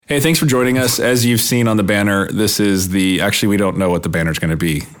Hey, thanks for joining us. As you've seen on the banner, this is actually, we don't know what the banner is going to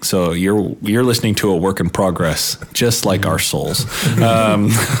be. So you're listening to a work in progress, just like our souls.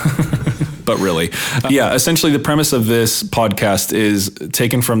 But really, essentially the premise of this podcast is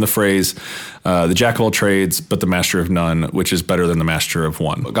taken from the phrase, the jack of all trades, but the master of none, which is better than the master of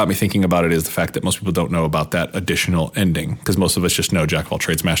one. What got me thinking about it is the fact that most people don't know about that additional ending, because most of us just know jack of all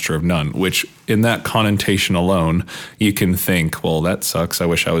trades, master of none, which in that connotation alone, you can think, well, that sucks. I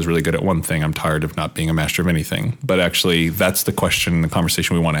wish I was really good at one thing. I'm tired of not being a master of anything. But actually, that's the question, the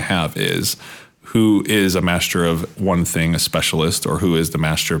conversation we want to have is, who is a master of one thing, a specialist, or who is the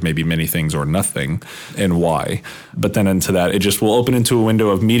master of maybe many things or nothing, and why? But then into that, it just will open into a window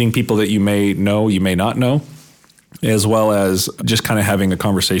of meeting people that you may know, you may not know, as well as just kind of having a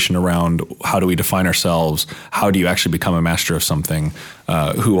conversation around how do we define ourselves, how do you actually become a master of something,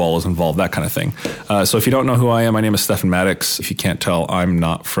 who all is involved, that kind of thing. So if you don't know who I am, my name is Stefan Maddox. If you can't tell, I'm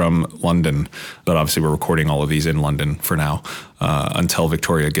not from London, but obviously we're recording all of these in London for now. Until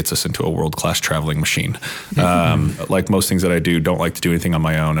Victoria gets us into a world-class traveling machine. Like most things that I do, don't like to do anything on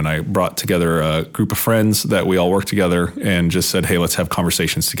my own. And I brought together a group of friends that we all work together and just said, hey, let's have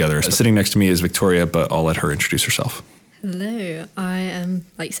conversations together. Sitting next to me is Victoria, but I'll let her introduce herself. Hello, I am,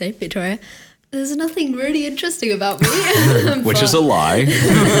 like you say, Victoria. There's nothing really interesting about me. Which is a lie.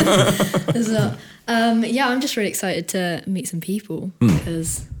 I'm just really excited to meet some people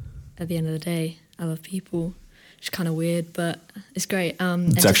because at the end of the day, I love people. It's kind of weird, but it's great.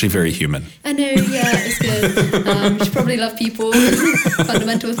 It's actually very human. I know, yeah, it's good. You should probably love people,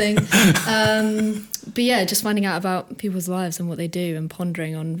 fundamental thing. But yeah, just finding out about people's lives and what they do and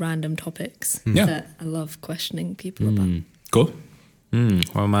pondering on random topics that I love questioning people about. Cool.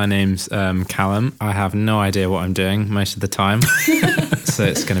 Well, my name's Callum. I have no idea what I'm doing most of the time. So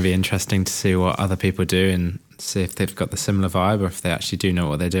it's going to be interesting to see what other people do and see if they've got the similar vibe or if they actually do know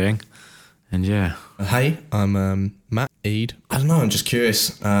what they're doing. And yeah. Hey, I'm Matt Eade. I don't know, I'm just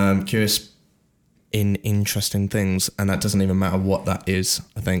curious. Curious in interesting things, and that doesn't even matter what that is,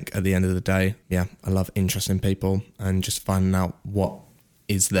 I think, at the end of the day. Yeah, I love interesting people and just finding out what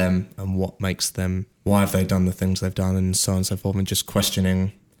is them and what makes them, why have they done the things they've done and so on and so forth, and just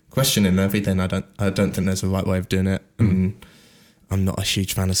questioning everything. I don't think there's a right way of doing it. And I'm not a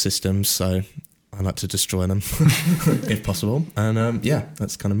huge fan of systems, so I like to destroy them if possible. And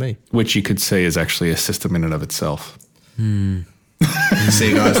that's kind of me. Which you could say is actually a system in and of itself. See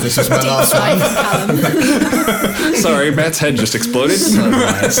you guys, this is my last one. Sorry, Matt's head just exploded.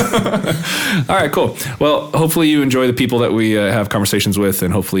 All right, cool. Well, hopefully you enjoy the people that we have conversations with,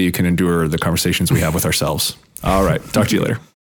 and hopefully you can endure the conversations we have with ourselves. All right, talk to you later.